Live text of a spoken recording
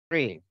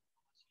Three.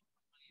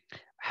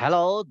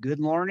 Hello, good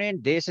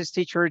morning. This is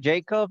teacher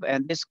Jacob,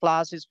 and this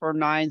class is for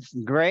ninth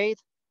grade.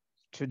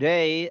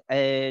 Today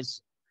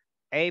is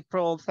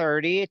April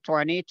 30,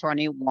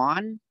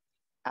 2021,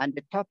 and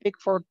the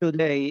topic for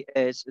today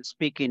is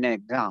speaking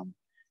exam.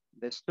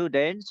 The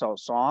students or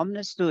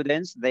some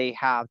students, they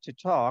have to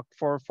talk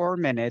for 4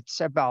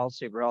 minutes about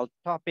several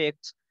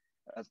topics,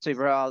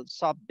 several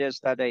subjects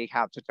that they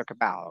have to talk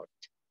about.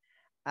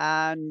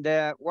 And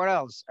what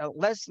else?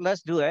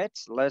 Let's do it.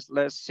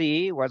 Let's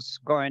see what's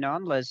going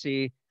on. Let's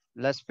see.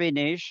 Let's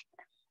finish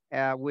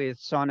with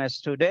some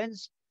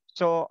students.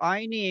 So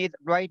I need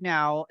right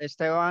now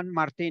Esteban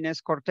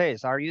Martinez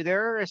Cortez. Are you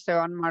there,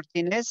 Esteban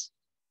Martinez?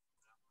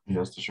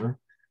 Yes, teacher.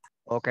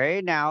 Okay.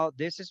 Now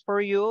this is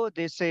for you.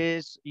 This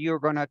is you're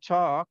gonna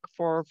talk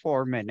for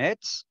 4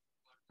 minutes.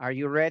 Are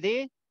you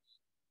ready?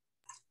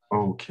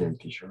 Okay,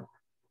 teacher.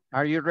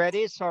 Are you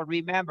ready? So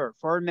remember,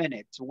 4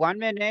 minutes. 1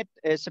 minute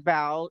is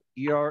about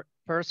your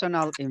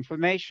personal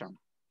information.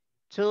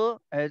 Two,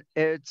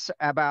 it's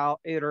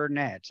about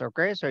internet.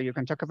 Okay, so you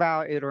can talk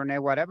about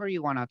internet, whatever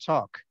you want to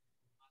talk,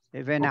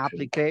 even Okay.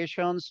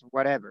 applications,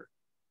 whatever.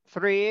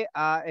 Three,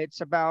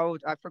 it's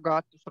about, I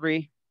forgot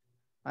three.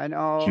 I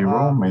know,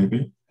 Hero,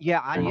 maybe.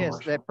 yeah, I'm not yes,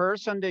 very the sure.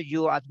 person that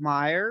you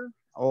admire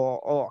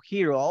or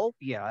hero,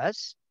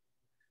 yes.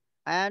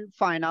 And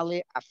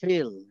finally, a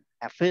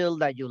field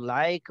that you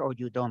like or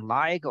you don't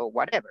like or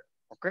whatever.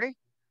 Okay,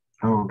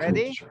 Okay,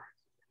 ready? teacher.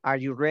 Are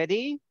you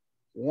ready?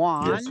 Yes,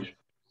 One, teacher.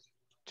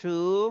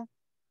 two,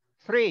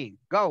 three,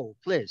 go,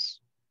 please.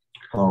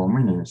 Hello,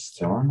 my name is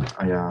Esteban.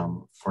 I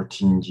am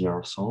 14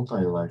 years old.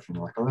 I live in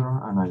La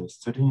Calera and I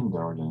study in the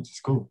Orleans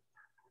School.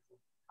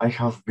 I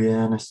have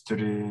been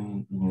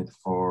studying in it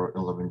for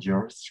 11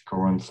 years.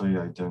 Currently,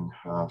 I don't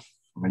have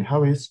many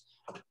hobbies,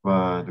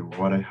 but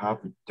what I have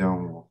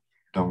don't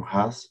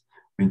has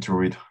been to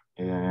read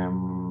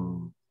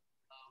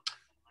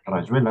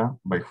Rayuela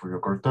by Julio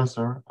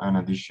Cortázar, in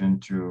addition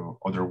to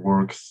other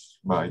works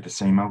by the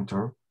same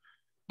author,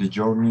 The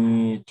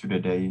Journey to the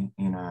Day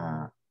in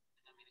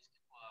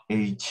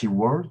 80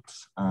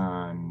 words,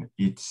 and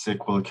its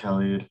sequel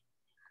called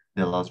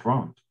The Last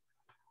Round.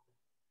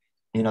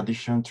 In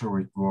addition to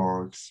read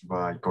works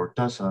by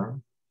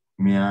Cortázar,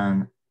 me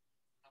and,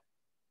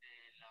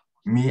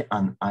 me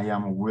and I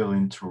am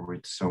willing to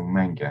read some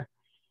manga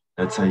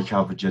that I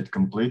have yet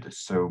completed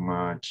so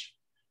much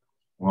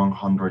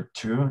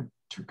 102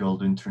 to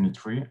Golden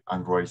 23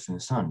 and Rising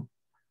Sun.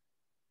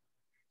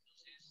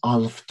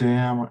 All of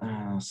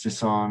them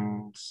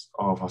seasons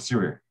of a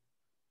series.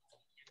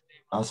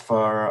 As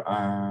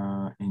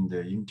far in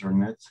the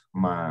internet,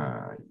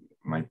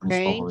 my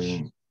principal Change,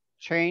 hobby,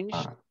 change.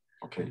 uh,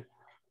 okay,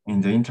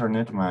 in the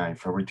internet, my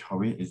favorite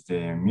hobby is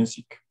the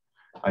music.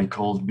 I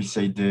could be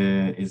say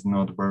the is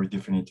not very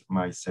definite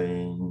my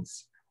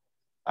sayings.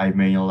 I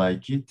may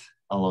like it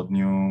a lot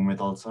new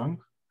metal song,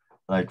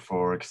 like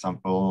for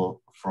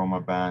example from a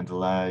band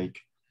like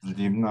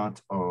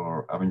Slipknot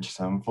or Avenged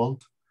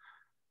Sevenfold.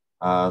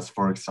 As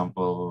for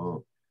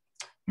example,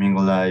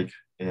 Mingle like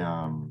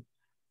um,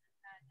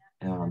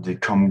 the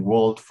Common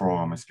World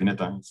from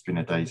Spinetta.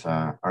 Spinetta is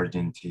an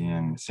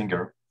Argentine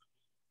singer.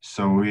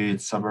 So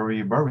it's a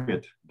very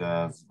varied.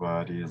 That's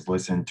what is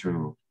listened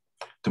to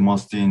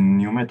most in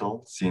new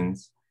metal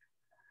since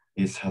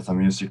it has a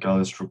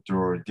musical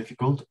structure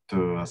difficult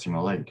to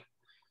assimilate.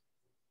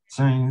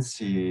 Since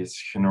it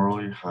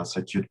generally has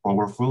a cute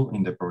powerful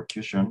in the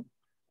percussion,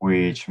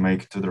 which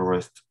make to the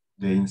rest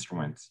the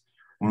instruments.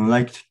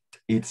 Unlike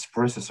its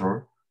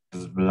predecessor,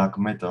 the black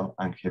metal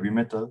and heavy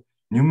metal,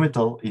 new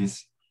metal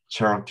is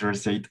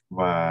characterized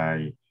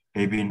by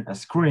having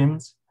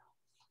screams,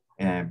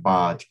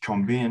 but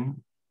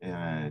combine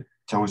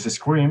those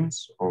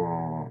screams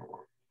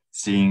or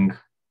sing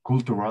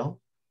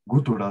cultural,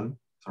 guttural,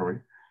 sorry,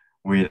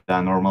 with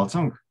a normal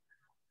song.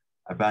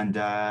 A band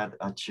that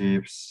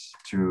achieves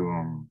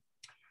to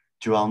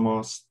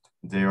almost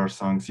their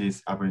songs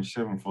is Avenged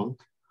Sevenfold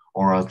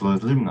or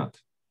Atlas Limnot.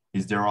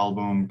 Is their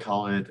album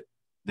called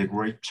The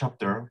Great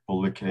Chapter,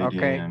 published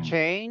Okay, in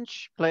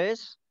change,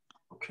 please.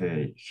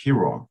 okay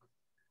Hero.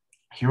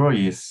 Hero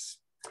is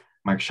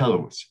Mike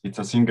Shallows. It's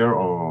a singer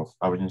of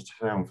Avenged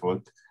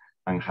Sevenfold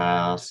and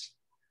has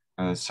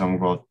a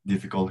somewhat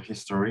difficult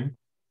history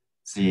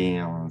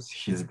since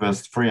his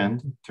best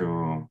friend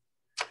to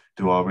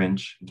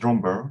avenge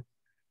Drumber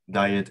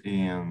died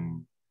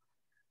in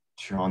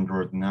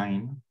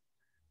 209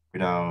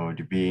 without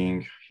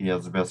being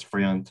his best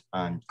friend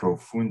and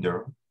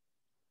co-founder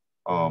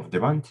of the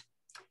band.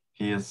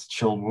 His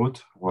childhood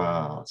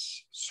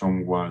was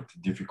somewhat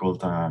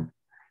difficult and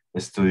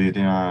studied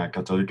in a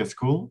Catholic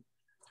school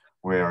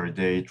where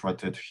they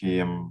treated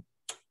him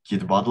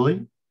kid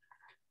badly.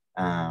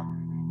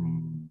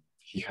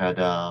 He had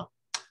a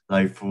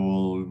life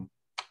full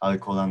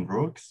alcohol and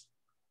drugs,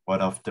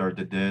 but after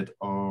the death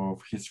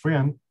of his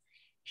friend,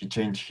 he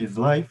changed his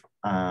life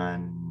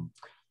and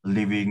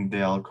leaving the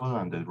alcohol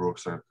and the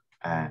drugs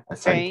aside.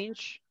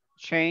 Change,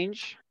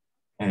 change.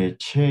 A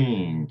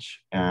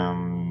change,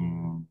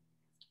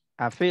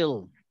 A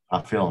field.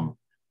 a film.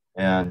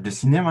 The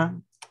cinema,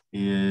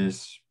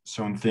 is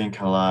something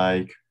I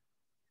like,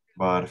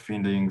 but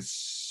finding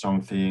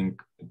something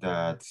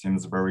that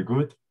seems very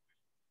good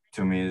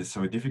to me is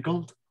so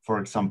difficult. For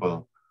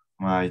example,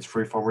 my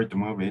three favorite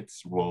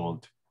movies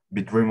would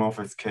be Dream of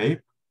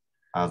Escape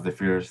as the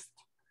first,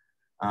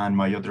 and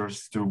my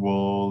others two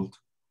would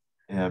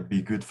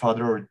be Good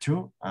Father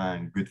 2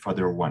 and Good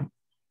Father 1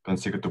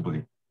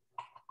 consecutively.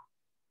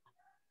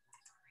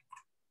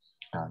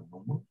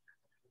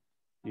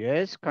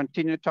 Yes,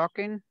 continue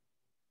talking.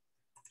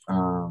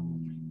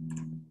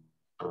 Um,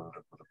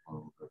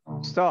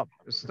 Stop,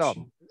 stop,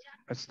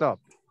 stop.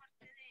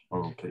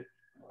 Okay.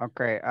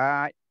 Okay,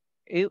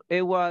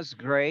 it was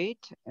great,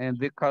 and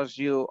because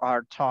you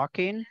are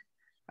talking.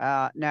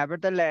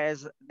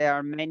 Nevertheless, there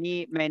are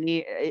many.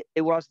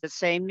 It was the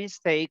same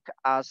mistake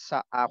as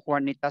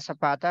Juanita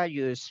Zapata.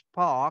 You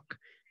spoke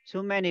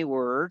too many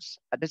words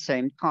at the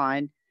same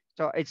time,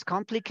 so it's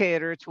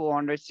complicated to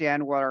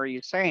understand what are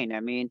you saying.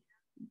 I mean,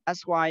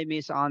 that's why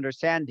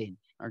misunderstanding.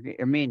 Okay,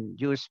 I mean,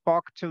 you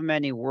spoke too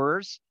many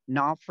words,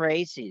 not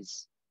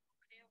phrases.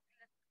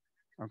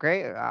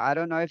 Okay, I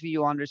don't know if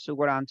you understood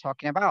what I'm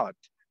talking about.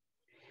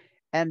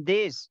 And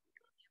this,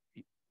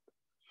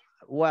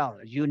 well,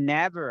 you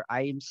never,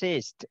 I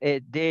insist,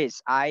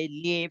 this, I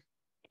live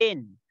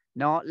in,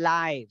 not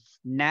live.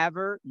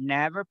 Never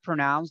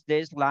pronounce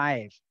this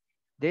live.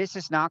 This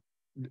is not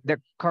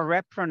the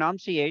correct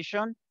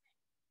pronunciation.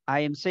 I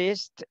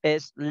insist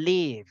is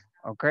live,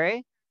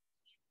 okay?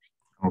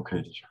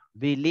 Okay, teacher.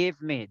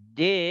 Believe me,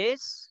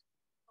 this,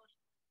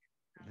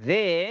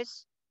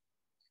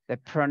 the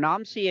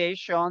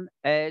pronunciation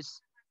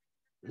is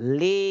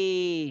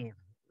live,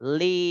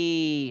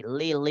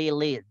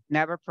 live.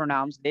 Never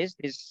pronounce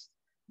this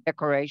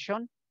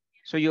decoration.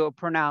 So you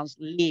pronounce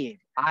live.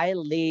 I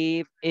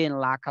live in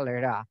La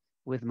Calera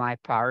with my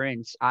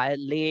parents. I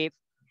live,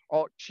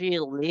 or she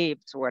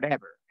lives,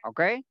 whatever.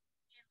 Okay.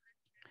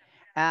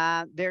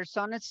 There's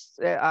some,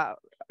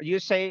 you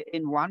say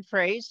in one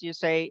phrase, you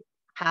say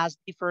has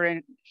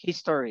different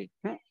history.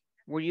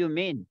 What do you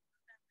mean?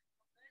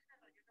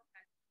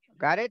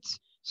 Got it?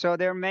 So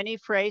there are many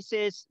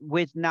phrases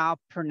with now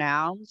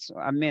pronouns.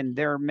 I mean,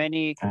 there are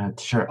many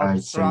Teacher, I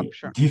say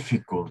obstruction.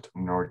 difficult,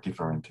 not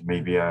different.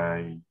 Maybe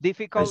I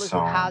Difficult has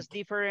sound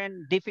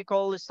different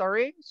difficult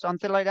story,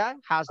 something like that.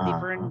 Has uh,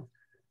 different.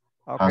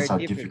 Okay, has a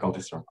difficult.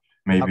 difficulty. So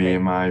maybe Okay.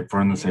 my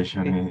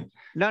pronunciation in this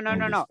No.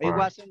 It part.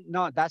 wasn't.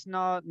 No, that's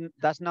not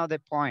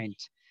the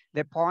point.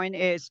 The point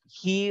is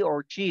he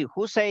or she.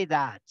 Who say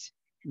that?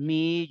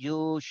 Me,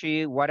 you,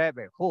 she,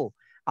 whatever. Who?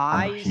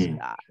 He.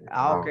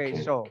 Okay.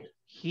 Okay. So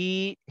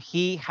he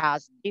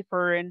has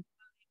different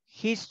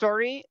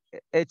history.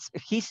 It's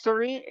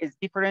history is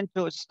different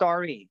to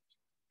story.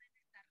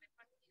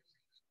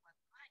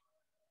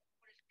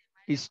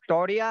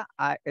 Historia.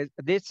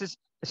 This is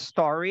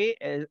story.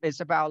 Is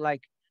about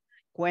like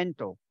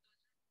cuento.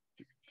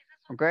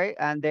 Okay,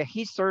 and the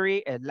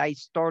history, la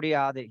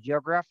historia, the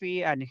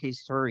geography and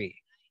history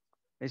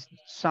is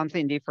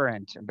something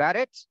different. Got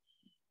it?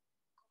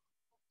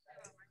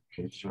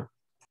 Okay, teacher.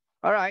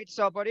 All right.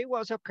 So, but it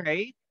was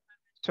okay.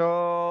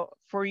 So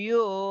for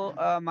you,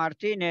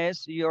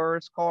 Martinez,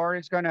 your score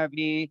is gonna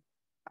be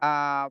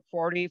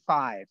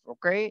 45.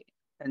 Okay,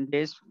 and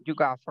this you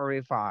got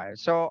 45.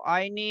 So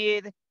I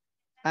need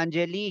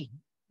Angeli.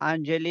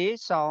 Angeli,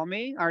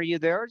 Salmi, are you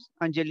there?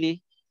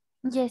 Angeli.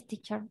 Yes,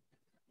 teacher.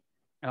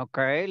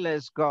 Okay,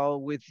 let's go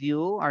with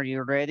you. Are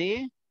you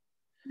ready?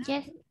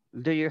 Yes.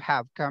 Do you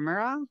have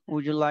camera?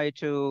 Would you like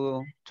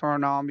to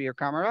turn on your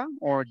camera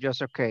or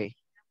just okay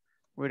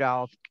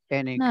without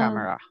any No.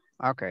 camera?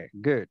 Okay,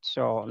 good.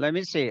 So let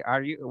me see.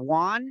 Are you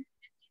one,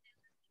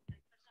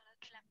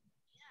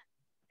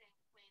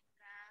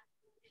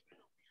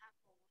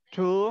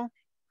 two,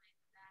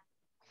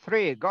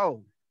 three,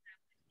 go.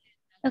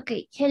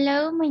 Okay.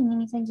 Hello, my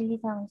name is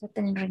Angelita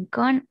González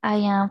Rincon. I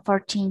am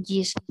 14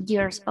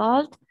 years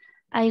old.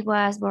 I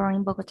was born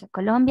in Bogota,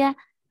 Colombia.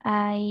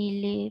 I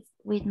live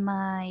with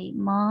my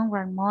mom,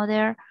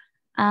 grandmother,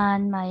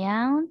 and my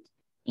aunt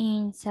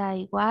in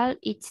Saigual.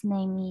 Its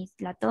name is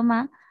La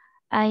Toma.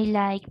 I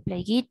like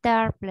play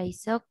guitar, play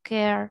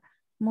soccer,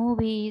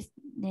 movies,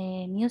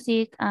 the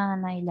music,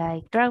 and I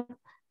like draw.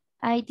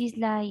 I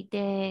dislike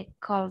the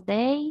cold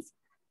days.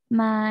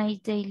 My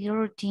daily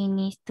routine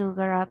is to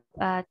get up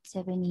at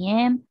 7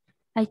 a.m.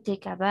 I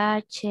take a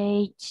bath,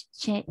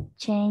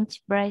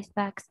 change brace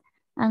bags,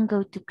 and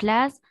go to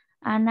class.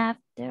 And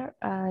after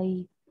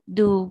I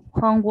do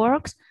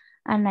homeworks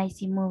and I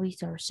see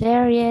movies or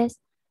series,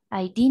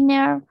 I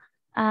dinner,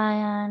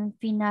 and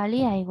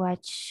finally I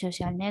watch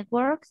social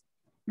networks.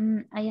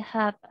 I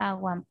have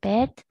one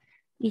pet.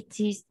 It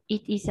is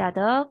a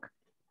dog.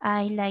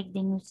 I like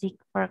the music,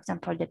 for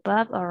example, the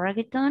pop or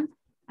reggaeton.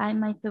 And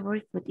my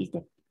favorite food is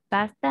the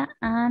pasta,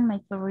 and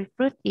my favorite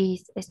fruit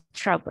is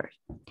strawberry.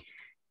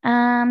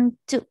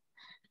 Two,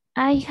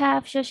 I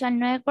have social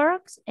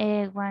networks.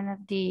 One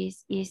of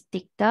these is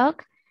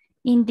TikTok.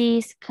 In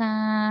this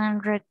can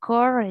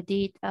record,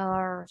 edit,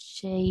 or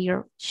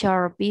share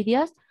short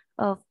videos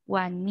of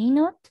 1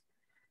 minute.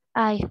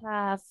 I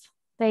have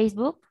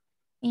Facebook.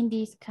 In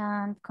this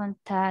can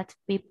contact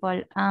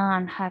people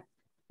and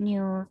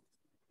news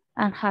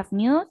have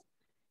news.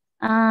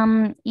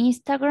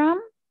 Instagram.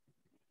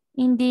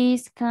 In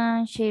this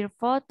can share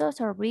photos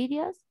or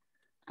videos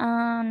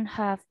and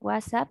have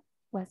WhatsApp.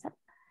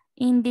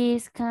 In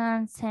this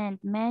can send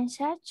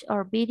message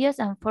or videos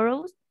and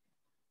photos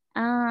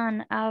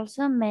and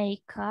also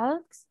make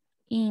calls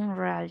in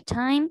real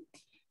time.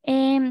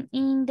 In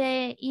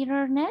the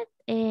internet,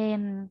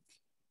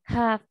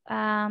 have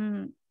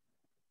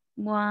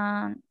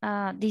one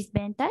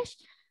disadvantage.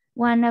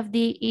 One of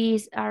the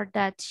is are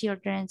that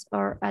children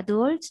or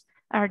adults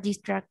are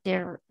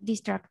distracted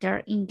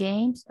in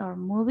games or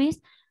movies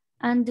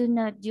and do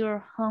not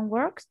do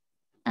homework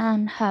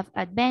and have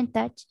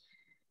advantage.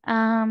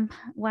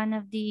 One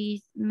of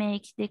these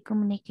makes the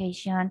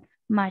communication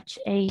much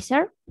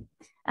easier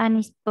and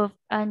is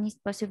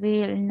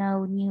possible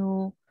no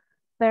new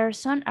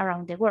person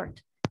around the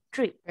world.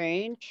 Three,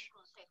 Change.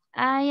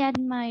 I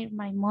admire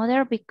my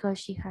mother because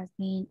she has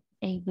been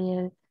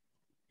able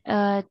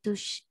to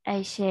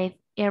achieve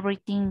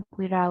everything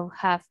without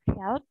have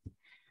help,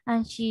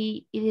 and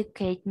she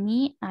educate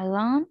me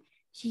alone.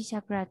 She's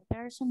a great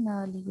person,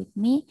 not only with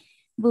me,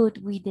 but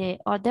with the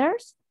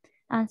others.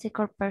 And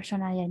second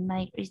person I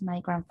admire is my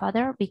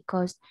grandfather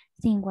because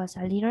since was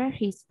a leader,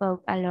 he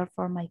spoke a lot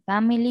for my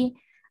family,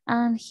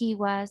 and he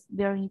was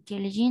very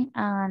intelligent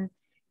and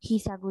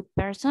he's a good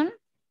person.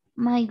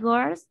 My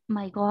goals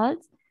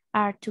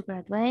are to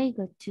graduate,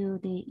 go to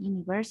the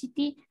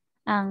university,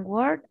 and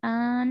work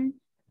and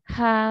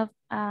have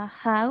a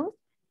house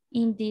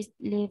in this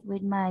live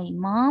with my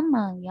mom,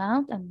 my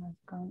aunt, and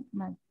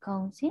my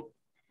cousin.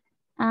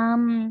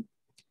 Um,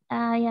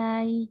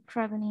 I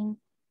traveling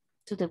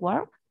to the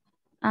work.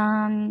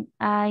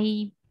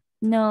 I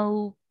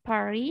know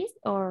Paris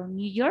or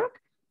New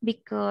York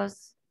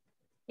because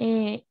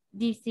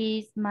this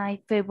is my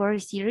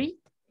favorite series.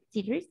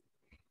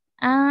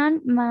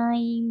 And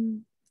my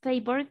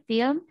favorite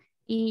film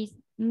is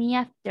Me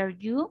After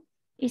You.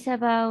 It's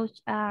about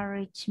a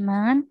rich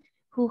man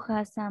who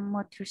has a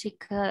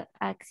motorcycle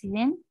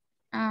accident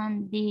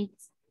and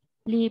this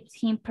leaves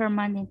him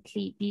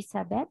permanently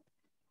disabled.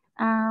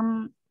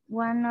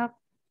 One of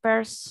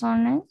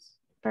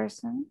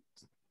person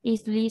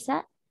is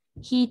Lisa.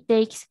 He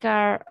takes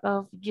care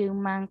of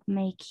young man,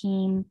 make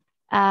him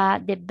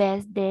the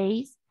best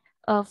days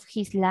of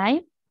his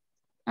life.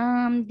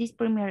 This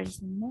premiere is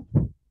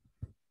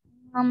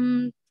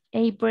um,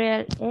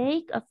 April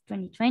 8th of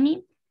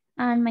 2020.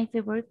 And my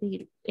favorite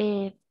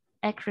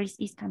actress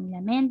is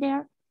Camila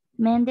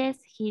Mendes.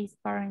 His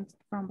parents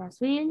from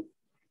Brazil.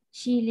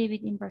 She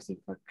lived in Brazil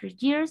for 3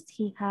 years.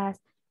 He has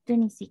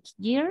 26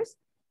 years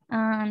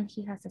and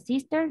he has a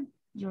sister.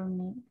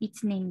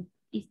 Its name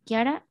is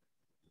Kiara.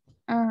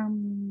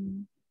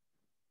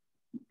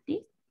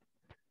 This.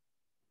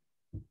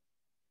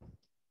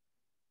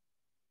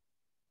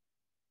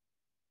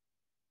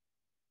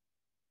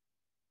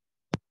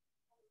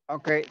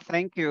 Okay,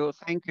 thank you.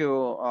 Thank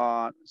you,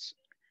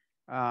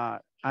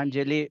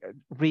 Angeli.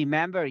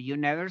 Remember, you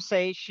never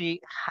say she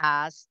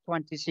has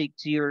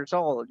 26 years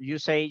old. You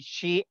say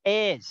she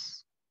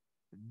is.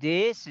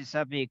 This is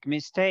a big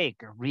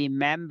mistake.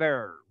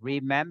 Remember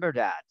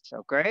that,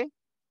 okay?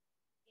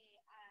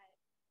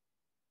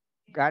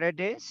 Got it,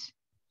 this?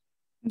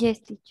 Yes,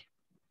 teacher.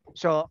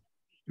 So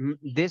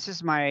this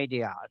is my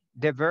idea.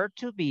 The verb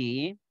to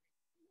be,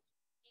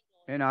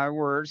 in other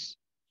words,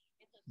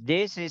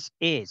 this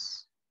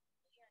is.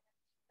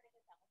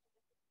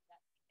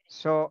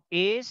 So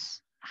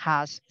is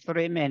has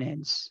 3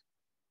 meanings.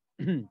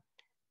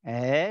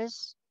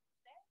 Es,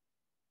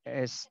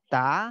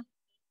 está,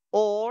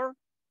 or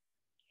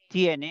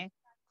tiene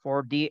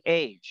for the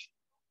age.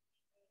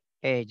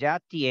 Ella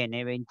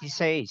tiene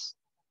 26.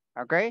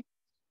 Okay?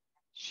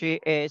 She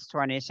is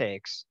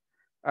 26.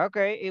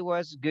 Okay, it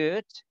was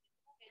good.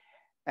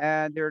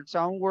 And there are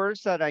some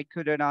words that I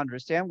couldn't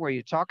understand what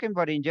you're talking,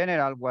 but in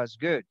general was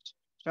good.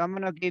 So I'm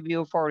gonna give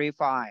you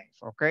 45,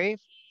 okay?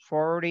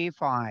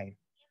 45,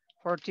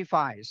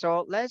 45.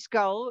 So let's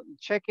go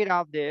check it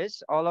out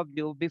this, all of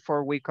you,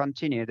 before we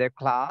continue the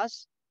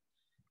class.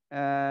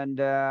 And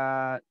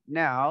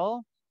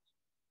now,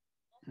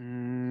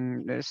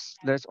 let's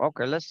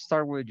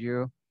start with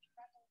you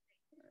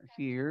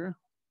here.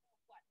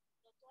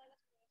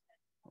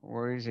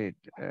 Where is it?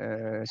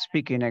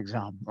 Speaking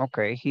exam.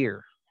 Okay,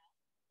 here.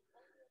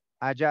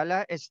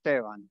 Ayala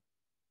Esteban.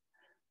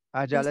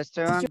 Yes, Ayala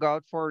Esteban teacher.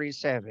 got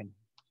 47.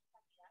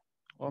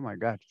 Oh my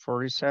God,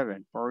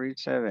 47,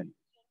 47.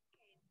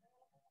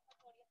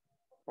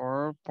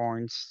 4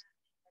 points.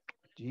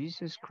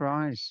 Jesus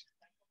Christ.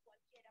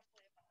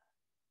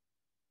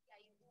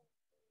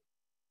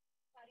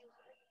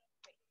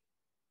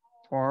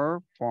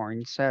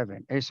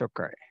 4.7. It's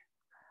okay.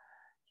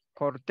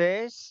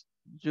 Cortez,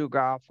 you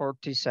got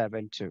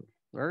 47 too.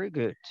 Very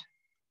good.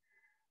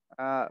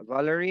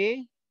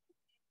 Valerie,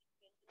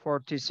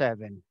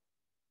 47.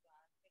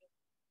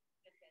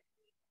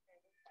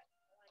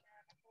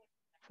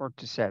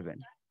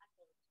 47.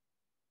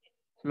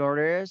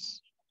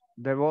 Flores,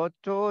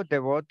 Devoto,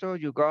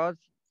 you got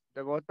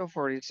Devoto,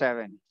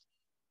 47.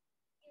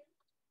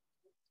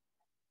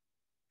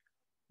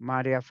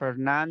 Maria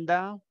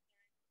Fernanda,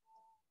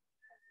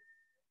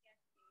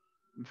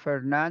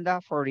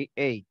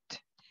 48.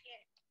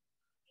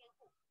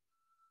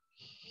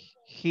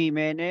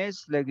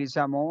 Jimenez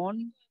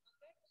Leguizamón,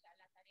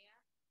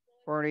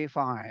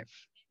 45.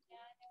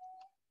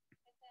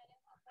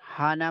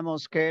 Hannah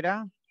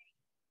Mosquera,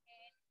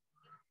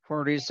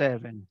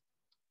 47.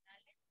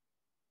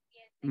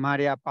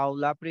 María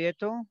Paula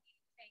Prieto,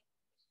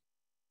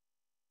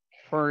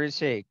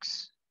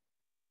 46.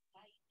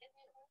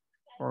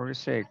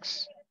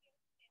 46.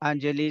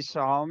 Angelis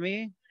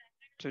Salmi,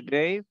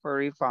 today,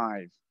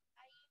 45.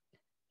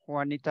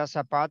 Juanita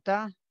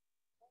Zapata,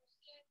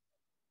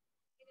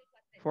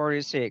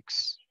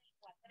 46.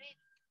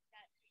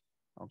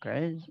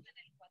 Okay.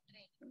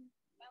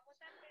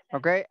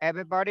 Okay,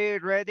 everybody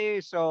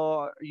ready?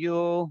 So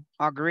you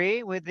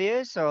agree with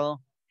this? So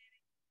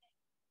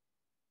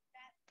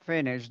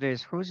finish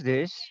this. Who's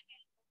this?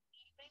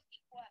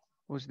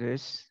 Who's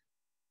this?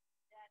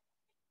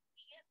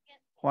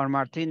 Juan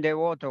Martin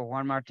Devoto.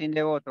 Juan Martin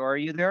Devoto. Are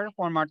you there,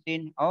 Juan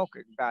Martin?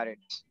 Okay, got it.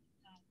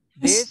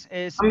 Yes,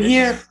 This I'm is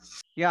here.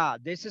 yeah,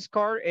 this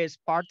score is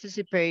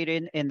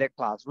participating in the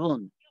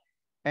classroom.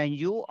 And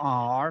you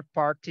are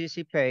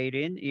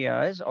participating,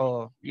 yes,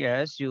 oh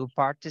yes, you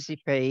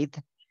participate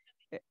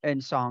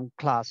in some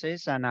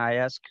classes and I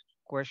ask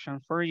question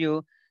for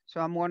you. So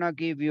I'm gonna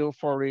give you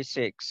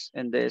 46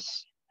 in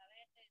this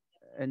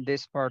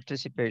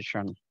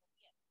participation.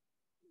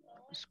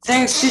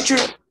 Thanks, teacher.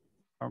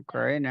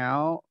 Okay,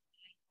 now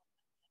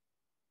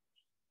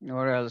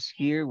what else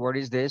here? What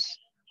is this?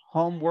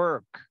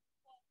 Homework.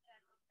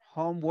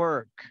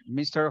 Homework.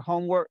 Mr.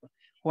 Homework.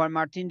 Juan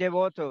Martin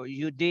Devoto,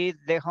 you did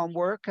the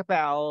homework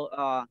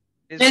about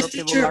this Yes,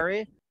 teacher.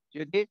 vocabulary?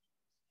 You did?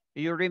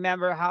 You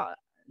remember how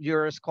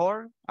your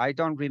score? I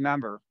don't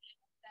remember.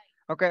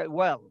 Okay,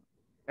 well,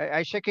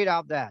 I check it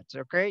out that,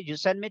 okay? You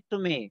send it to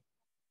me.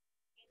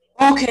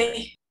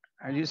 Okay.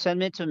 You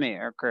send it to me.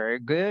 Okay,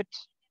 good.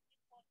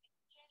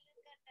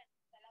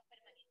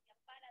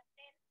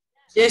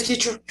 Yes,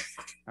 teacher.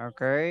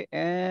 Okay,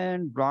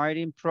 and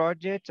writing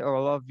project,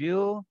 all of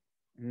you,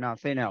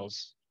 nothing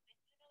else.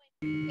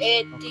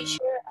 Okay,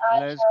 Teacher, I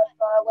let's,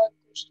 have one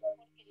question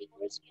with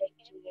respect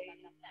to the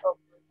homework.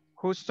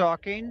 who's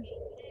talking?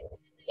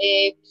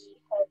 Me,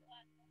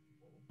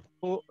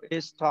 Who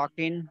is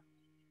talking?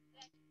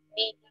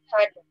 me,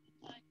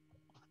 Hannah.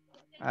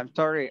 I'm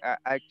sorry,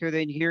 I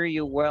couldn't hear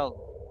you well.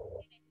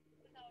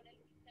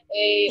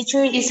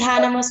 Teacher is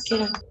Hannah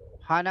Mosquera.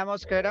 Hannah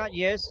Mosquera,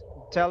 yes,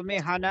 tell me,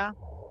 Hannah.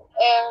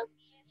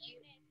 You,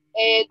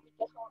 in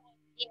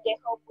the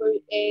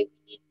homework, we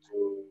need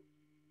to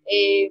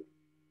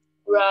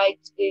write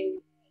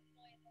 20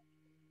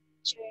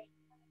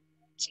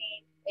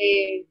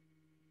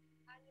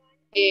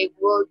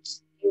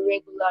 words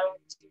irregular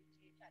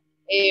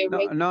and No,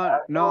 no,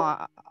 regular.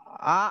 no.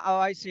 Oh,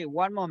 I see.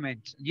 One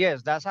moment.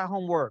 Yes, that's a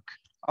homework.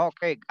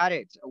 Okay, got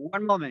it.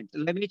 One moment.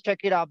 Let me check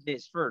it out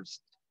this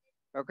first.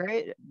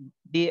 Okay,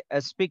 the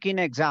speaking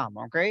exam.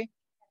 Okay,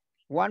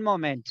 one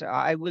moment.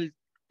 I will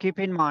keep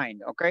in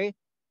mind. Okay,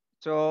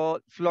 so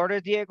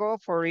Flores Diego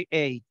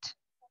 48.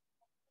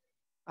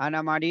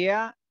 Ana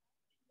Maria,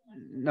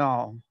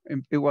 no,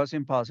 it was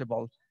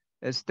impossible.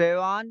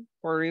 Esteban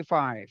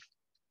 45.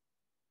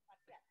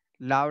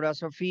 Laura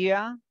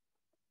Sofía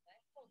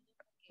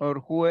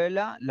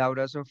Orjuela,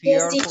 Laura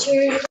Sofía Yes,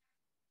 teacher.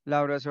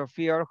 Laura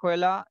Sofia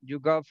Orjuela, you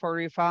got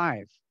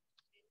 45.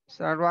 Is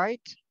that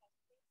right?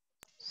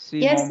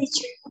 Yes, Simon,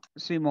 teacher.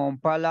 Simon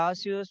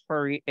Palacios,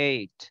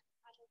 48.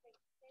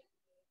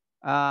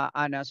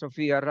 Ana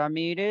Sofia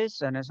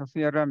Ramirez,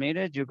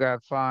 you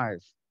got 5.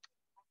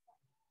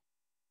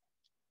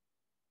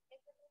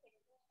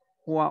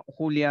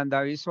 Julian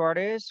David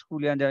Suarez,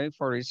 Julian David,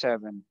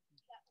 47.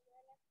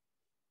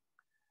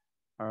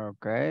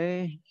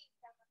 Okay.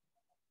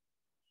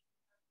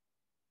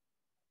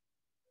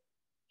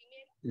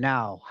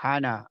 Now,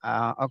 Hannah.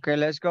 Okay,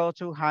 let's go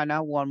to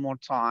Hannah one more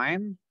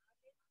time.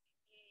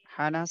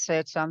 Hannah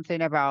said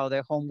something about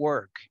the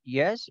homework.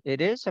 Yes,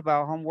 it is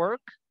about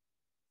homework.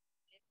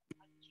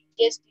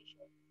 Yes,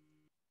 teacher.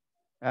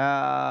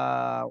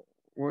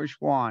 Which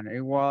one? It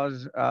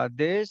was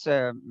this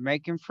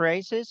making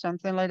phrases,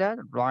 something like that.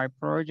 Write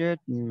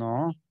project?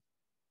 No.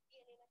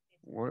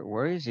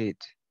 Where is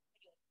it?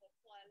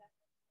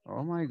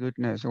 Oh my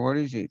goodness, what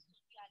is it?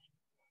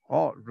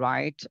 Oh,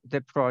 write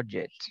the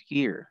project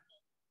here.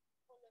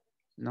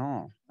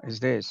 No, it's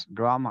this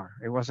grammar.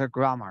 It was a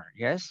grammar.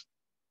 Yes.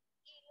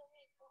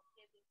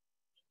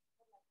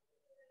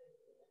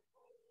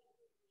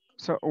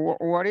 So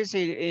what is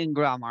it in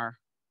grammar?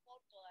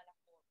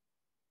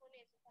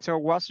 So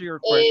what's your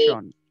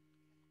question?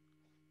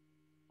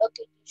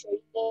 Okay, teacher. In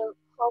the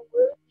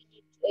homework,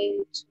 we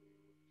need to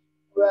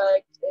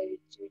write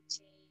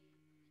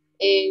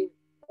 30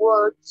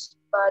 words,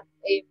 but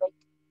my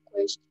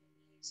question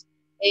is,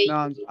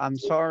 No, you need I'm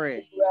to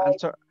sorry.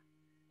 write.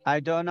 I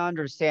don't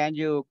understand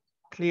you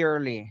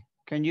clearly.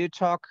 Can you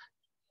talk?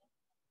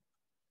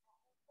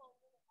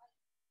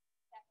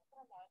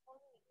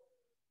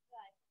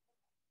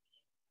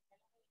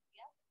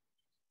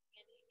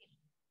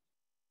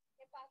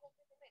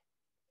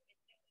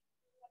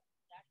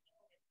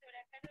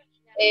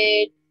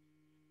 You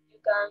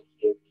can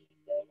hear me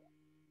better.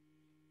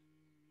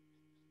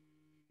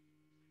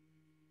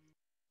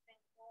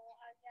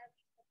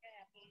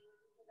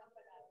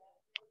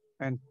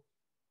 And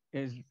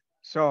is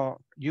so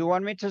you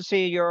want me to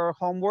see your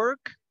homework?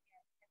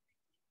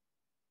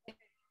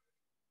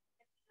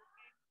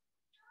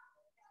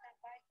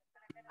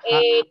 Ha,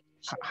 Uh,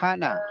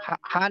 Hannah,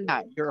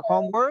 Hannah, your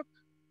homework?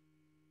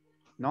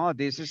 No,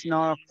 this is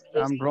not.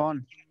 yes, I'm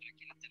wrong.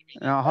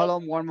 No, hold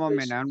on one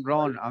moment. I'm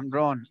wrong. I'm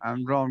wrong.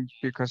 I'm wrong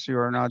because you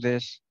are not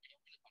this.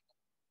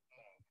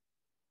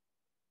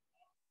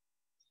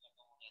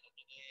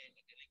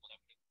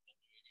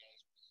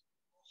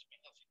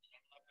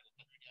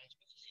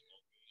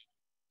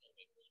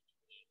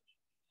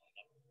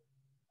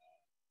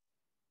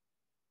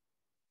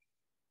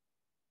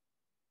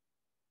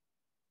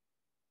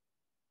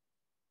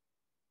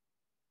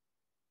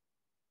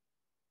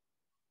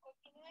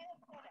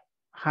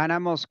 Hannah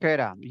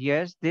Mosquera.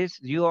 Yes, this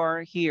you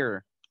are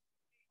here.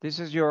 This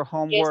is your yes,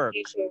 homework.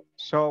 teacher.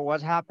 So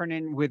what's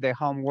happening with the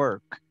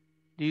homework?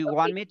 Do you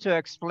want Okay. me to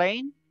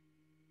explain?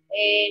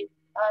 And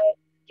I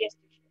yes,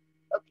 teacher.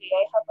 Okay,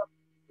 I have a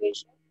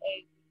question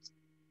with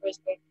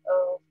respect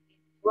of the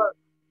work.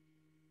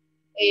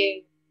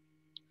 Uh,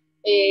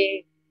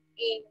 in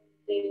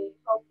the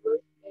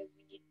homework, we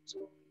need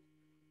to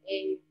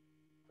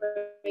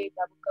create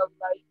a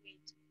vocabulary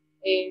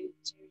with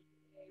two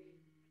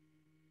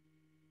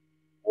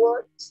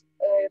words.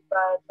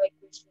 But my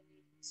question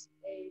is,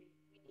 we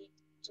need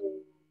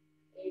to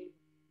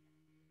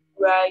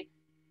write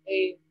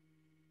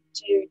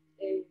two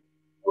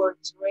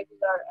words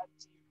regular and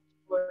two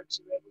words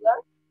irregular,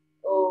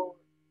 or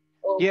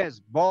or Yes,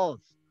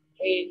 both,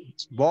 two.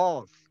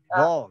 both.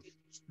 Okay,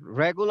 teacher.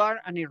 Regular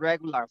and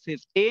irregular.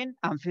 15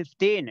 and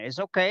 15. It's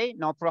okay,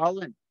 no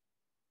problem.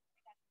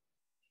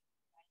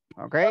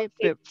 Okay,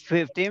 Okay, teacher.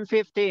 15,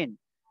 15.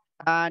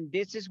 And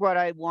this is what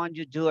I want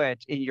you to do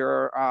it in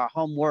your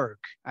homework.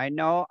 I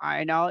know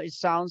it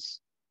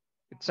sounds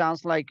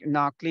like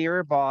not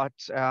clear, but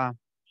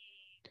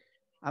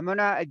I'm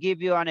gonna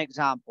give you an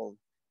example.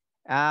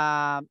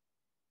 Um,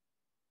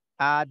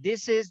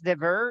 this is the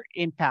verb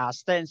in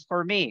past tense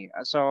for me.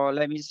 So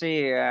let me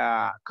see,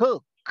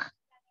 cook.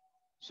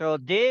 So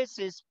this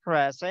is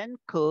present,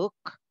 cook,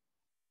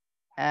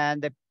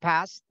 and the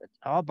past,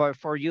 oh, but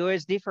for you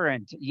is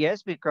different.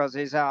 Yes, because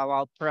it's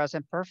about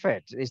present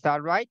perfect. Is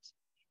that right?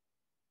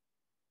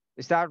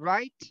 Is that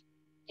right?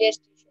 Yes,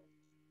 teacher.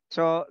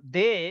 So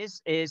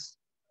this is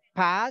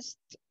past,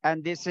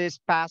 and this is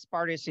past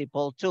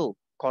participle too,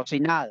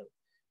 cocinado.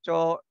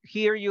 So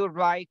here you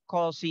write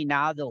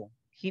cocinado,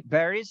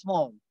 very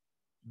small.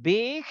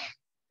 Big,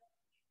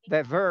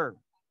 the verb,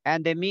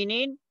 and the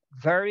meaning,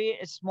 very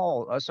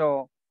small.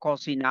 So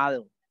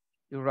cocinado,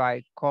 you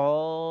write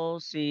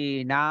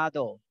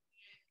cocinado.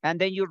 And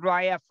then you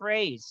write a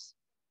phrase,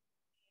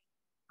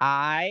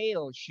 I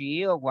or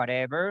she or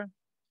whatever,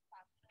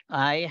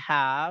 I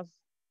have,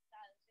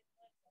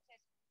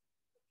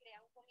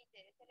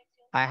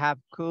 I have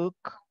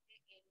cooked,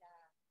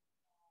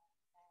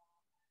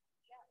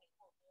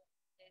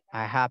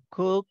 I have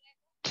cooked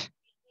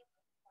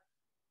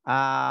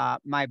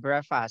my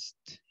breakfast.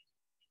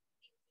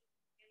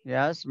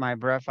 Yes, my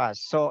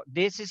breakfast. So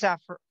this is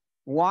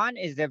one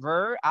is the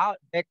verb out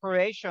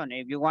decoration.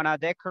 If you want to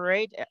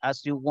decorate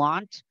as you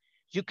want,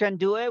 you can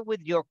do it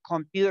with your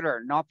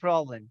computer, no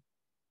problem.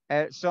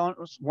 So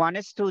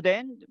one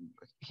student,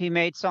 he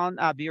made some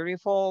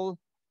beautiful,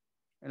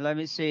 let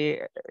me see,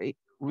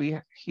 we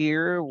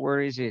here,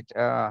 where is it?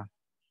 Uh,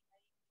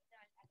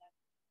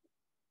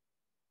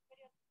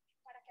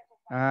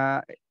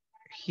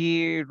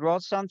 he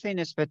wrote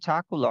something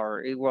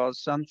spectacular. It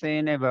was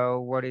something about,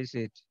 what is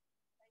it?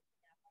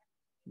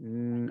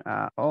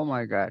 Oh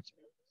my God.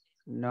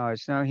 No,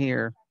 it's not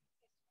here.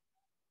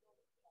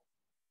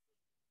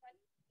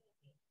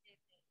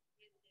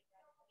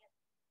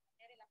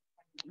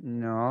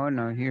 No,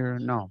 not here.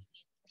 No,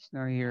 it's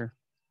not here.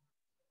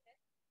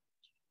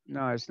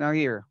 No, it's not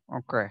here.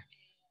 Okay.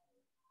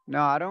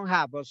 No, I don't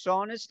have. But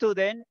some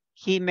student,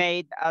 he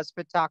made a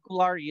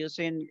spectacular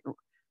using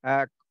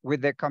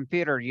with the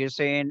computer,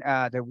 using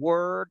the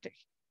Word.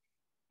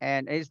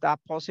 And is that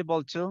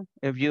possible too?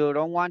 If you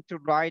don't want to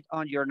write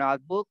on your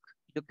notebook,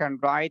 you can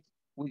write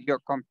with your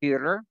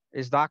computer.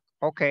 Is that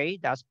okay?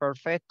 That's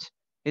perfect.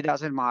 It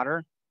doesn't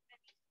matter.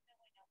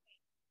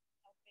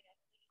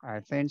 I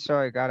think so.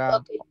 I gotta,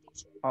 Okay,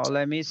 teacher. oh,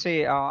 let me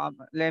see.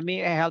 Let me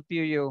help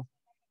you.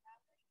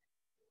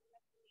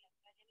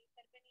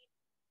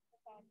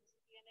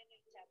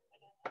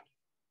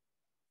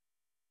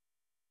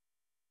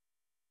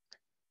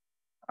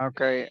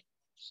 Okay.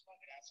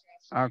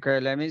 Okay,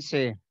 let me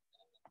see.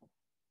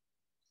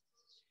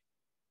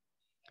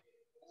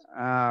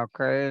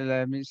 Okay,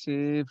 let me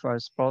see if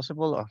it's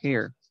possible. Oh,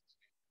 here.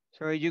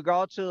 So you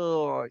go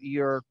to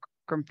your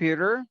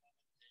computer.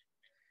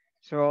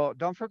 So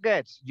don't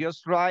forget,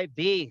 just write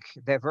big,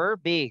 the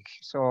verb big.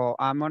 So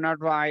I'm gonna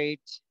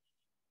write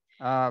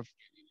uh,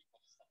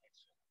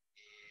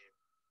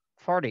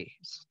 40,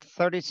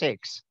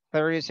 36,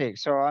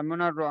 36. So I'm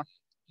gonna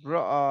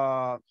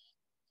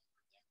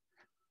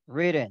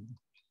reading.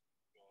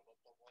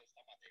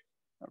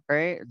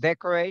 Okay,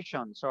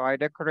 decoration. So I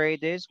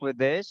decorate this with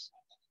this.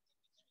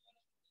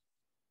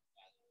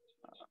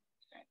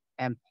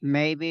 And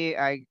maybe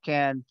I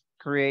can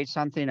create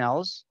something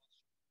else.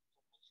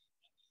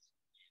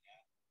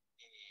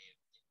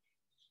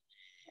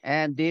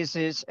 And this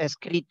is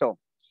escrito.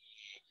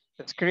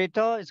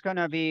 Escrito is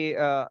gonna be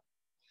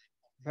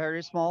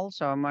very small,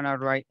 so I'm gonna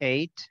write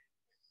 8.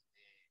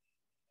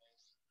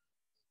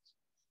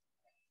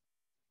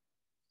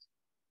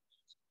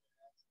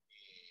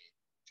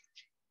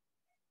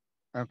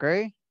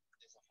 Okay.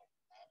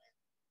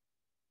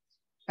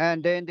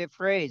 And then the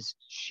phrase,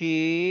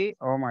 she,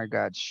 oh my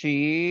God,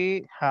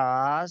 she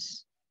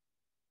has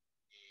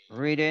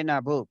written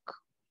a book.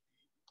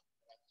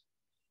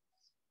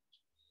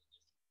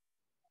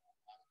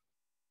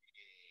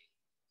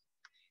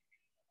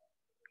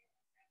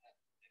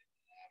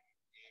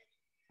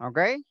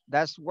 Okay,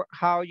 that's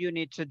how you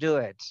need to do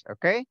it.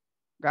 Okay,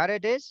 got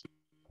it? This?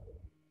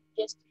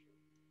 Yes,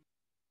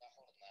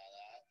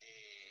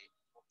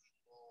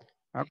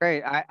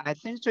 Okay, I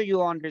think so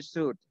you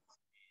understood.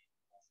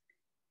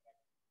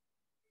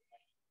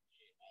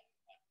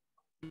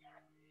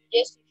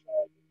 yes,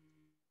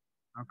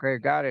 teacher. Okay,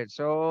 got it.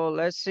 So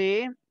let's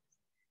see.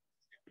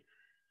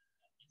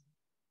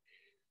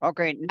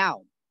 Okay,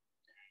 now,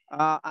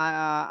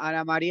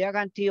 Ana Maria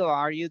Gantillo,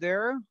 are you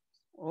there?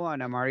 Oh,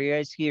 Ana Maria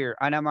is here.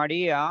 Ana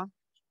Maria,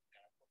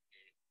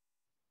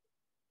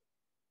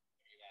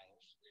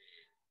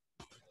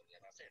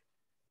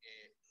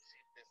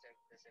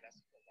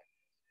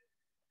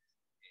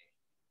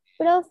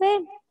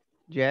 Profe,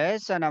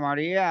 yes, Ana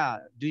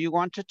Maria, do you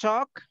want to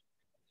talk?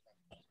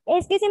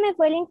 es que se me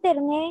fue el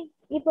internet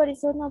y por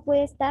eso no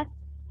pude estar.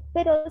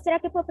 Pero, ¿será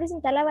que puedo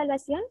presentar la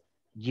evaluación?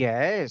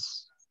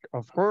 Yes,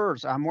 of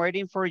course, I'm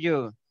waiting for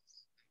you.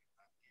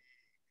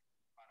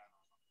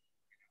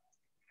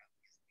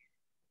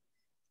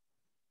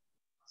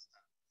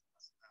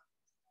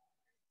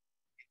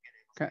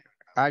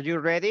 Are you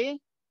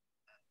ready?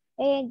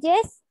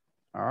 Yes.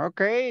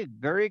 Okay,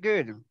 very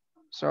good.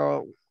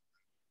 So,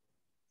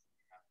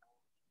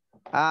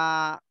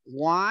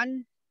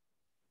 1,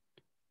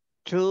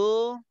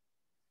 2,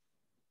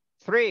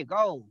 3,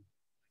 go.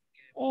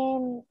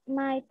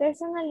 My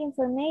personal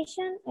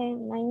information,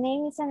 my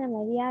name is Ana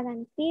María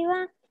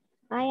Gantiva.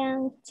 I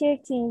am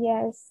 13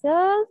 years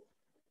old.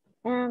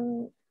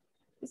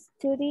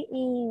 Study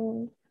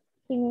in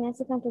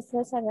Gimnasio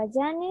Campestre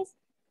Sarrayanes.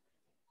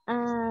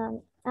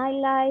 I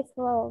live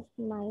of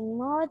my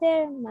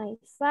mother, my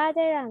father,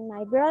 and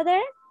my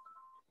brother.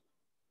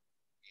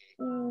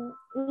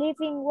 Live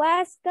in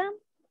Huasca.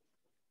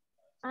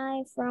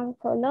 I'm from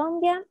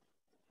Colombia.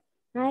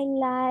 I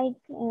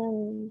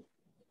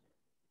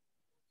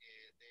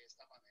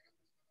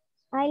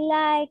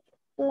like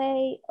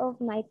play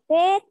of my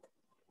pet.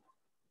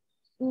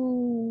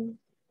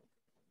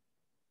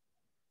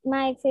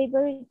 My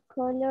favorite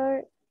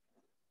color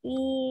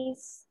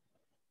is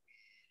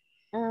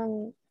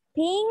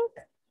pink.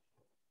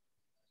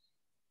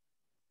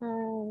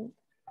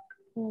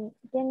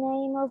 The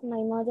name of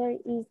my mother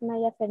is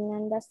María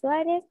Fernanda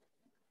Suárez.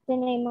 The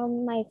name of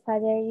my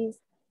father is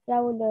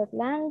Raúl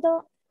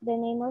Orlando. The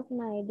name of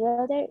my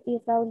brother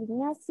is Raúl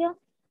Ignacio.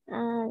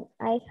 And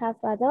I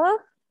have a dog.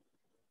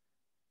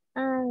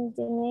 And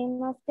the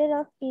name of the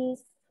dog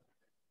is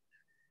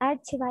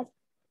Archibald.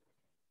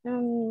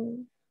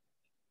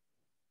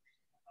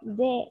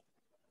 The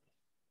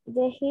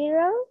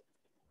hero.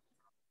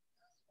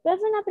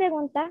 ¿Puedes una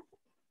pregunta?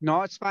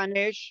 No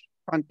Spanish,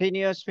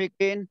 continue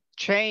speaking,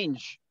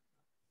 change.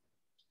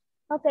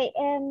 Okay,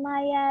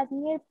 my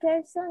admired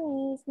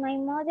person is my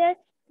mother,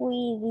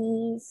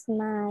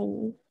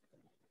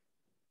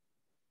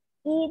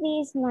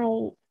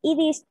 it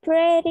is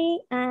pretty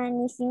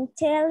and is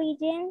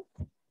intelligent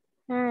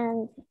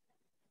and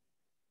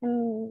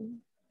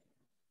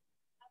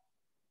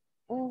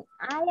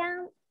I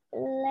am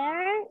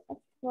learn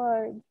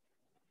for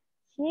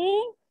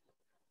she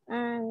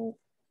and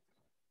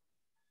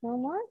no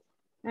more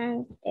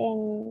and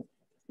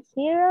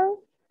hero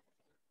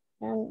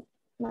and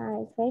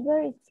my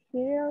favorite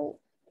hero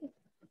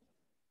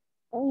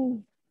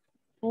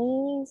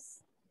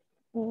is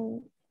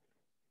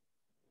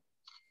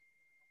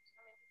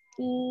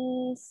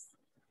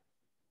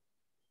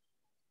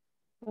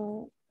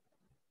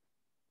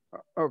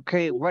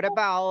Okay, what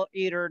about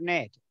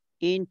internet?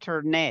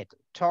 Internet,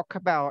 talk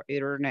about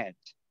internet.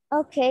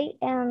 okay,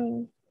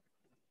 the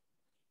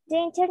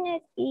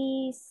internet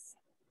is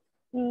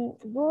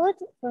good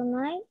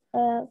for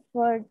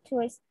for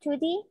to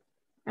study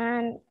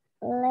and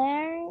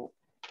learn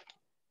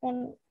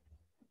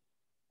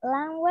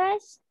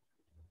language.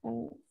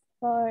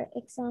 For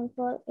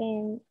example,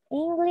 in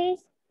English,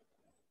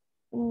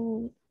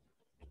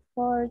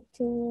 for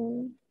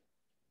two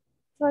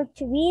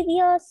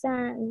videos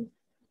and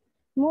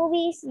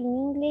movies in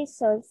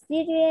English or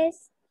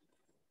series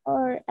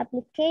or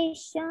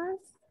applications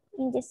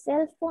in the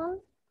cell phone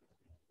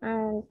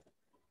and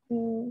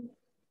mm,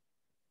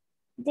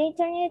 the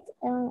internet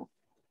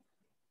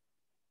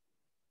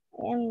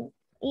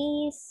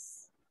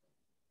is,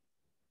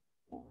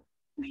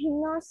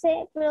 no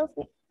sé,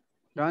 profe.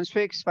 Don't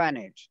speak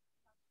Spanish.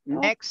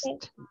 Next,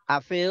 Okay.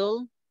 a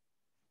film.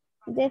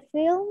 The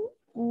film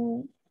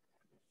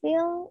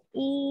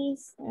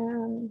is,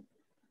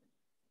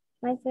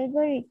 my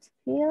favorite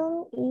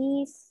film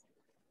is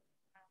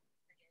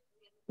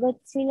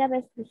Godzilla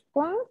vs.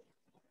 Kong.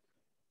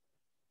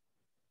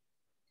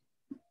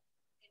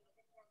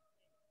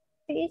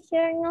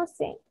 Teacher, no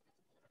sé.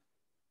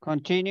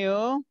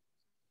 Continue.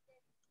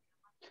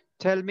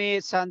 Tell me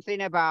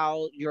something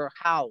about your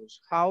house.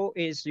 How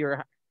is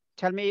your,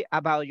 tell me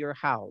about your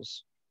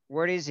house.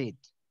 Where is it?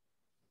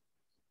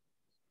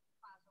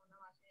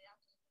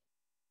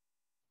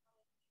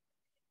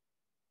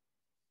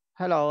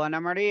 Hello,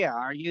 Ana Maria,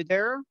 are you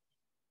there?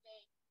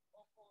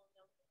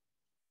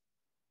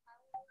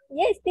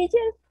 Yes,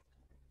 teacher.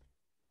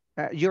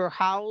 Your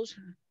house,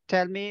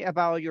 tell me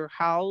about your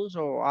house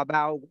or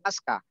about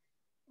Huasca.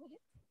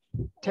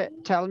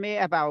 Tell me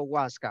about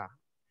Huasca.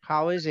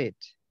 How is it?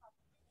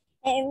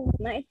 And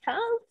my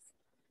house.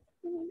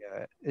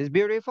 Is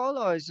beautiful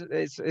or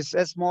is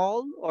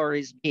small or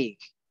is big?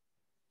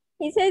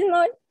 He says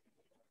more.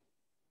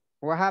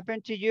 What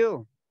happened to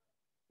you?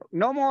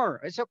 No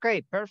more. It's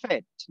okay.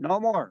 Perfect. No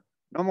more.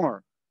 No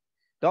more.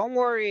 Don't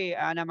worry,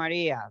 Ana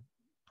Maria.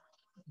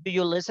 Do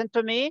you listen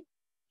to me?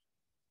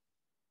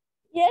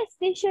 Yes,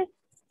 teacher.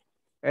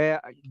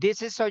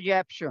 This is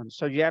suggestion.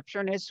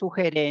 Suggestion es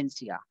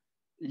sugerencia.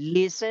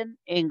 Listen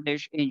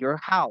English in your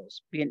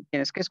house.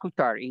 Tienes que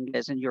escuchar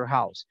inglés in your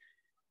house.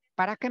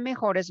 Para que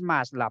mejores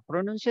más la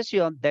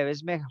pronunciación,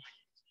 debes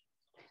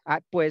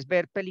puedes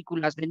ver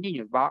películas de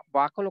niños. Va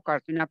a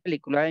colocarte una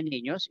película de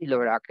niños y lo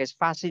verá que es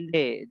fácil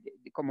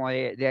como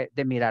de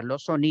mirar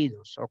los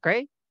sonidos, ¿ok?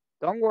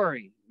 Don't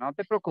worry, no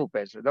te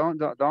preocupes.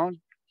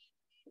 Don't.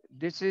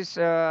 This is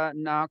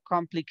not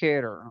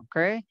complicated,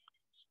 ¿ok?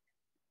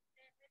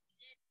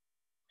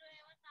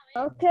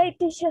 Okay,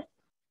 teacher.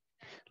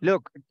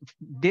 Look,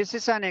 this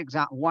is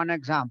one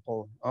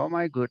example. Oh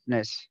my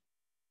goodness.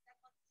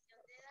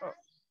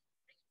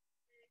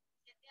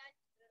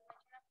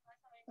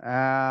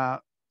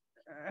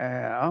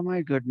 Oh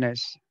my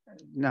goodness.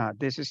 No,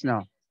 this is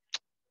no.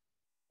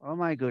 Oh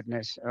my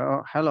goodness.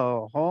 Oh,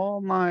 hello. Oh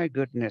my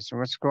goodness.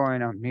 What's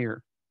going on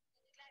here?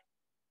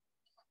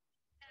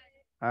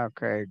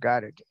 Okay,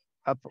 got it.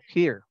 Up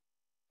here.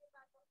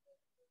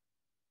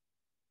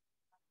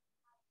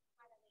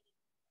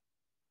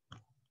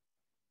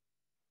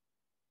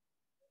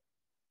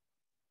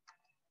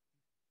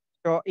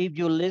 So if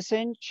you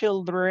listen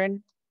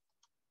children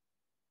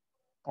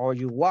or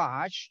you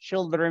watch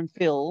children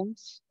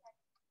films,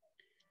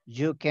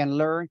 you can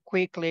learn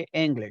quickly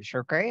English,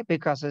 okay?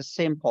 Because it's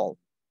simple.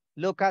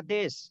 Look at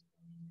this.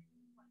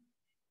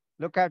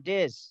 Look at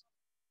this.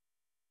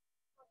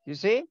 You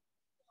see?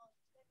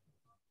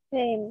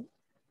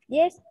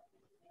 Yes.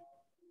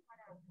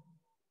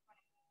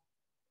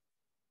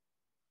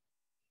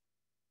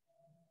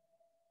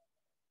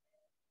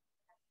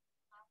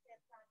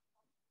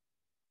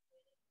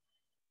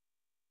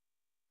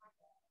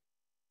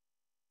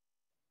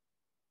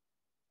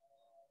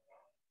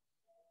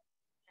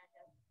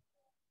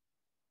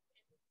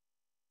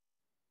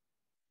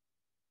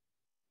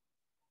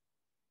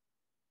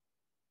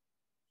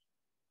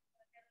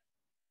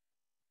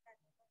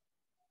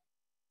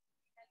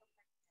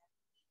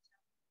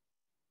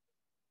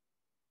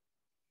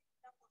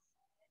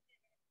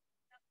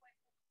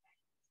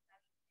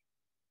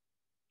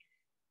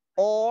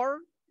 Or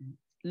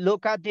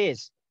look at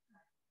this.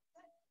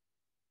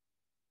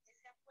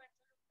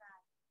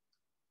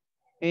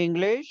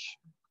 English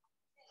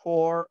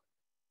for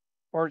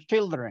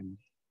children.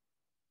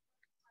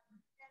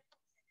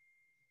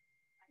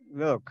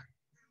 Look.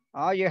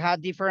 Oh, you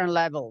had different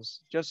levels.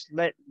 Just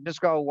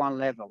go one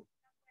level.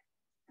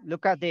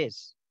 Look at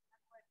this.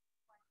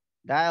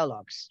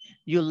 Dialogues.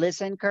 You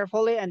listen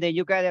carefully and then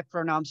you get a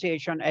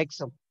pronunciation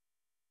excellent.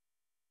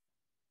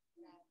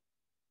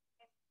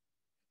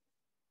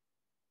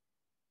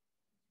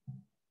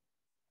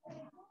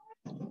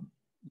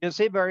 You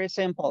see, very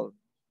simple.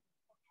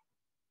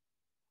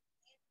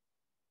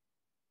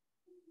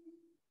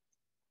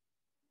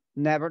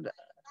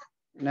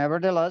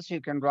 Nevertheless,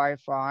 you can write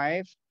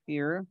 5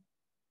 here.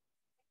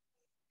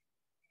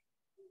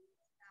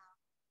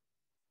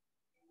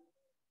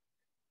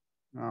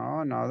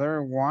 No,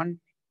 another one.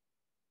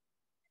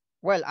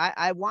 Well,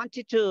 I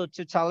wanted to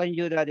telling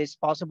you that it's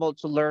possible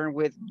to learn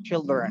with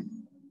children.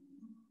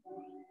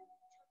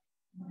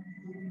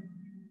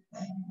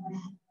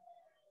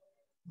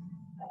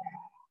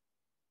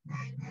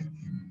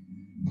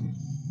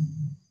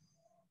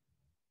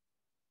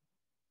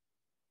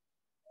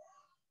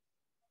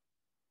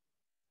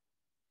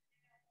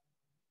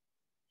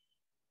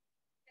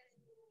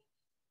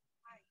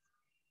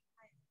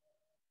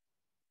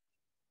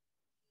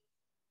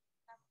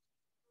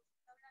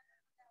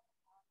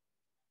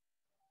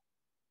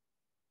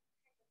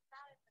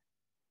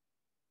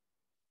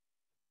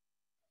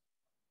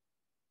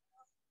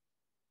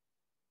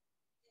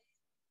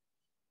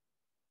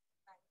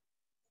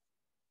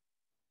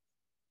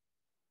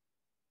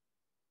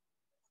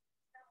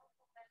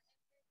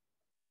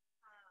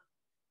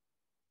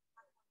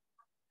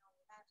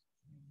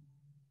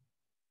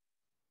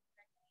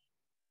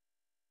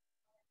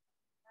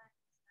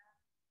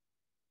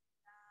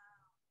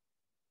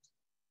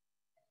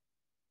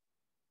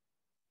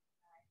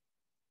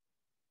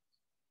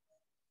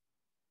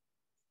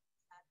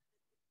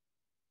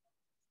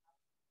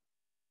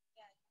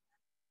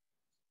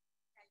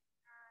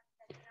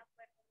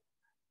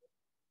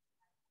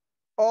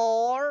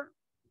 or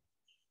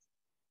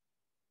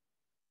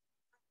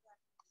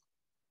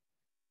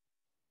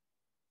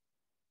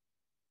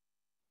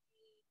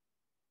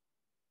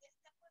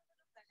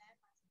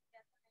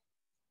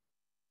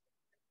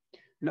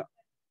no.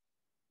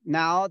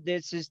 Now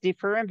this is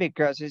different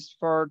because it's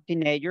for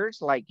teenagers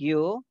like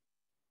you.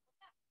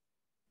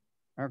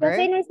 Profe,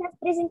 Okay. no estás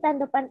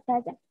presentando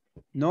pantalla.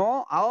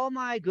 No, oh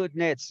my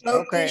goodness.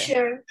 No, Okay.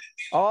 teacher.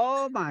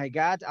 Oh my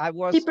God, I Sí,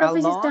 was profe, si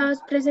alone.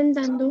 estabas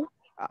presentando.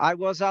 I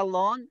was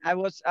alone. I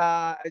was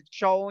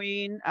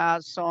showing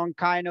some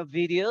kind of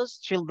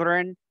videos,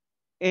 children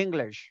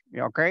English,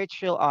 okay?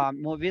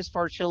 Movies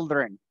for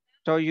children.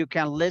 So you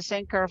can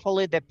listen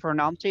carefully the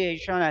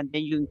pronunciation and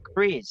then you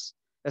increase,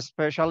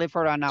 especially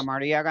for Ana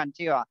Maria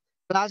Gantia.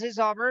 Class is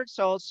over,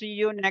 so see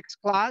you next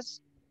class.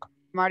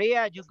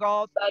 Maria, you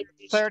got Bye,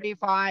 teacher.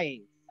 35,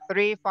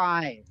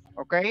 35,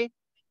 okay?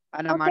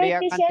 Ana Okay, Maria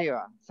teacher.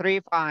 Gantia,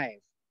 35.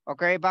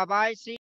 Okay, bye-bye. See